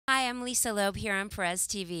I'm Lisa Loeb here on Perez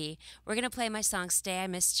TV. We're going to play my song Stay, I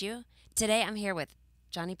Missed You. Today I'm here with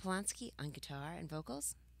Johnny Polanski on guitar and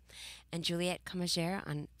vocals and Juliette Comagere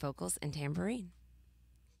on vocals and tambourine.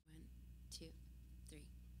 1, 2, 3,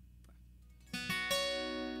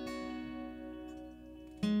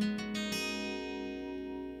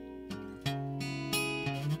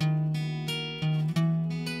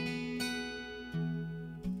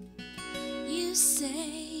 4. You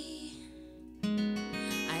say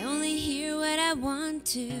I only hear what I want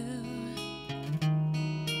to.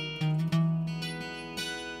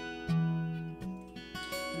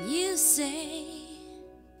 And you say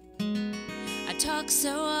I talk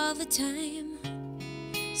so all the time,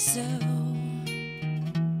 so.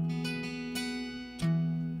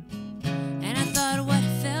 And I thought what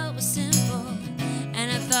I felt was simple,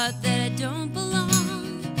 and I thought that I don't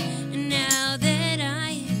belong. And now that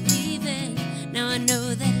I am leaving, now I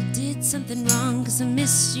know that I did something wrong, 'cause I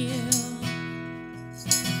missed you.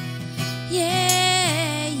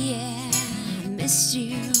 Yeah, yeah, I missed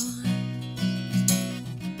you.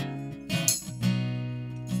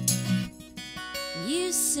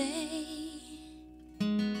 You say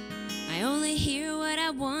I only hear what I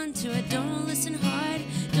want to. I don't listen hard,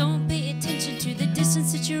 don't pay attention to the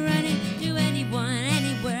distance that you're running. To anyone,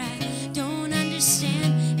 anywhere, I don't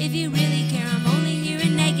understand. If you really care, I'm only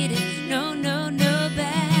hearing negative. No, no, no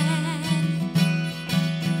bad.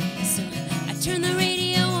 So I turn the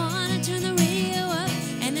radio on, I turn the radio up,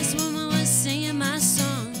 and this woman was singing my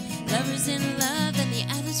song. Lover's in love and the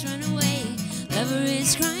others run away. Lover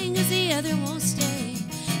is crying 'cause the other won't stay.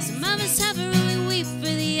 Some of us suffer and we weep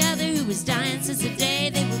for the other who was dying since the day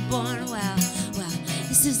they were born. Well,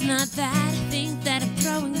 this is not that. I think that I'm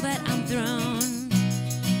throwing, but I'm thrown.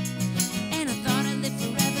 And I thought I'd live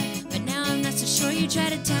forever, but now I'm not so sure. You try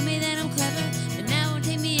to tell me that I'm clever, but now it won't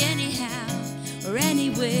take me anyhow or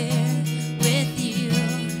anywhere with you.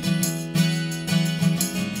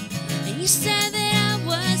 And you said that I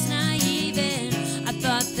was naive, and I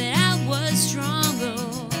thought that I was strong.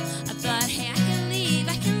 Oh, I thought, hey, I can leave,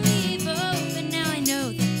 oh, but now I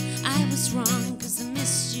know that I was wrong, 'cause I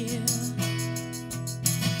missed you.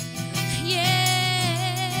 Yeah,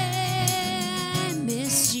 I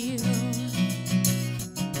missed you.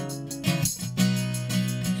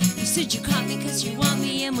 You said you caught me 'cause you want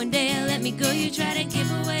me, and one day I let me go. You try to give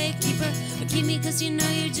away a keeper, or keep me 'cause you know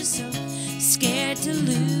you're just so scared to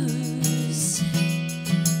lose.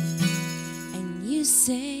 And you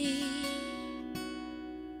say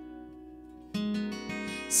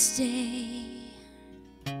stay.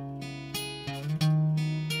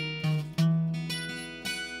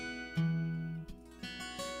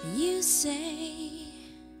 You say